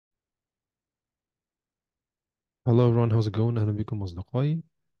Hello everyone, how's it going؟ أهلا بكم أصدقائي.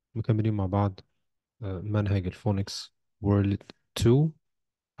 مكملين مع بعض منهج الفونكس وورلد 2.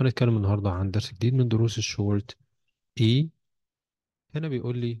 هنتكلم النهاردة عن درس جديد من دروس الشورت E. هنا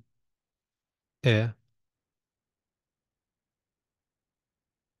بيقول لي A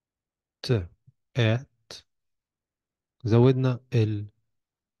T at. زودنا ال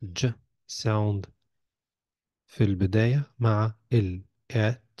J sound في البداية مع ال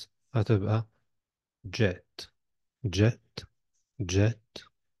at، هتبقى jet jet jet.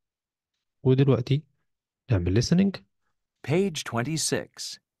 ودلوقتي نعمل listening. Page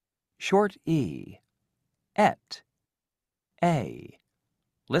 26. Short E. Et. A.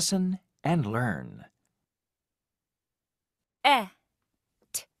 Listen and learn. Et,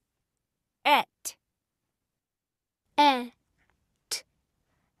 et, et,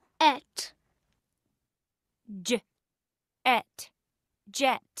 et, j, et,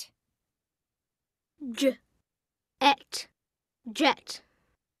 jet, j, et, jet.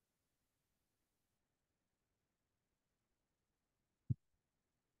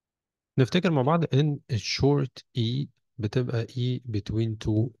 نفتكر مع بعض ان الشورت E بتبقى E between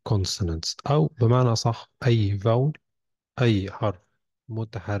two consonants، او بمعنى صح اي vowel، اي حرف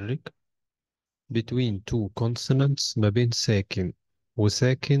متحرك between two consonants، ما بين ساكن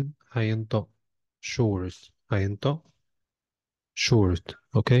وساكن هينطق short، هينطق short.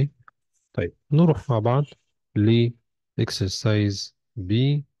 اوكي، طيب نروح مع بعض ل exercise B.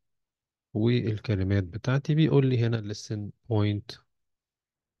 والكلمات بتاعتي بيقول لي هنا listen point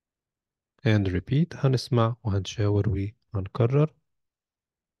and repeat. هنسمع وهنشاور وهنكرر.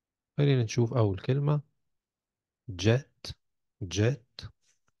 خلينا نشوف أول كلمة jet jet.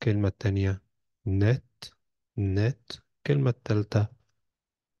 الكلمة التانية net net. الكلمة التالتة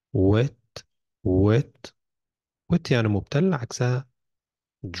wet wet wet يعني مبتل، عكسها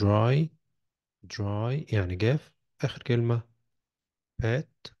dry dry يعني جاف. آخر كلمة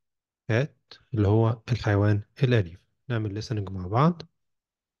pet pet اللي هو الحيوان الأليف. نعمل listening مع بعض.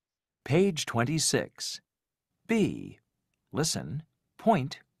 Page 26. B. Listen,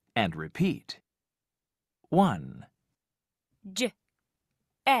 point, and repeat. 1, J,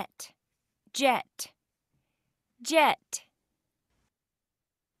 et, jet, jet,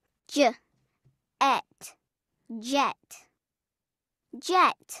 j, et, jet,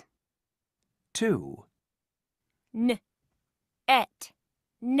 jet. 2, N, et,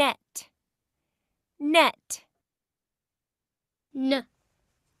 net, net, n,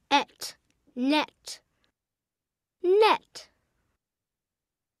 et, net, net.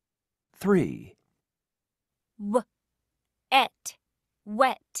 3, W, et,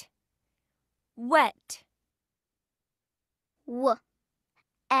 wet, wet. W,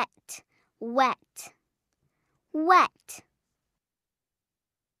 et, wet, wet.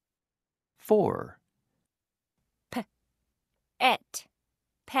 4, Et,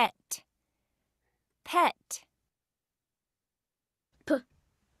 pet, pet. P,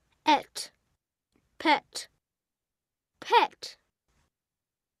 et, pet, pet.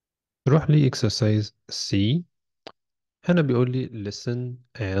 نروح لي exercise C. هنا بيقول لي listen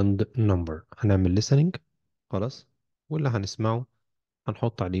and number. هنعمل listening خلاص، واللي هنسمعه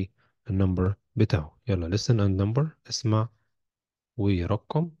هنحط عليه النمبر بتاعه. يلا listen and number. اسمع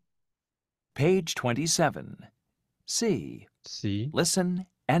ويرقم. page 27. C. C. Listen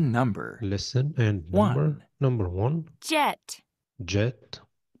and number. Listen and number. 1, Number one Jet, jet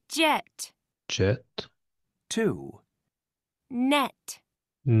jet. jet. 2, Net,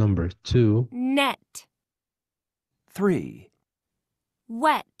 Number two net. 3,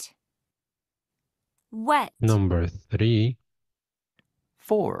 Wet, wet. number three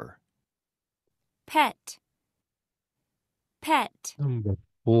 4, Pet, pet. number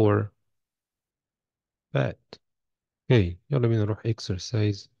four pet. Okay، يلا بينا نروح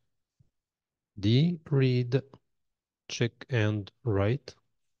exercise D. read check and write.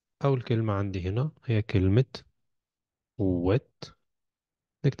 أول كلمة عندي هنا هي كلمة wet.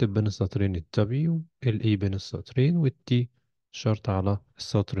 نكتب بين السطرين ال W، ال E بين السطرين، وال T شرط على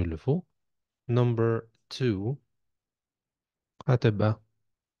السطر اللي فوق. number two هتبقى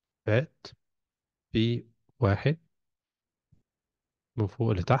pet. P واحد من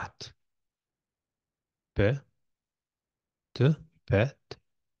فوق لتحت. ب T pet.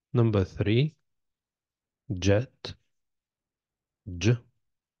 number three jet J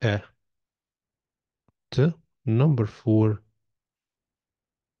E T. number four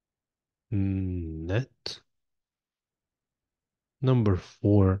net. number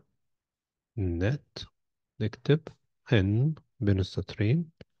four net. نكتب N بين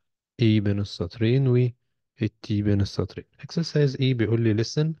السطرين، E بين السطرين، و T بين السطرين. exercise E بيقول لي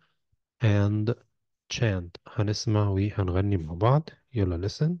listen and chant. هنسمع وهنغني مع بعض. يلا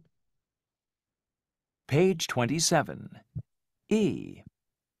listen. Page 27. E.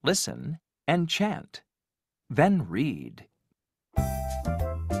 Listen and chant. Then read.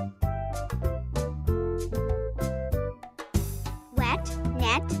 Wet,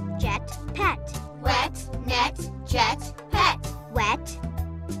 net, jet, pet. Wet, net, jet, pet. Wet,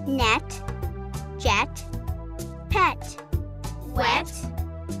 net, jet, pet. Wet,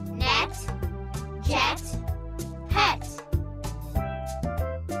 net, jet, pet.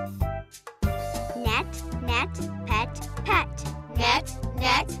 Net, net, pet, pet. Net,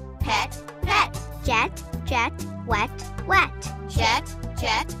 net, pet, pet. Jet, jet, wet, wet. Jet,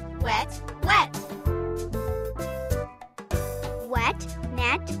 jet, wet, wet. Wet,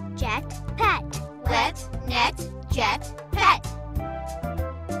 net, jet, pet. Wet, net, jet, pet.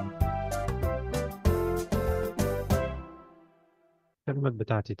 الكلمات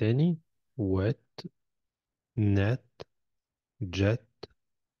بتاعتي تاني. wet, net, jet,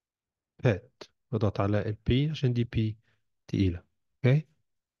 pet. بضغط على البي عشان دي بي تقيلة. اوكي،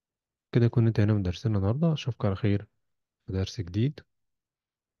 كده كنا انتهينا من درسنا النهاردة. اشوفك على خير في درس جديد.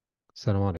 السلام عليكم.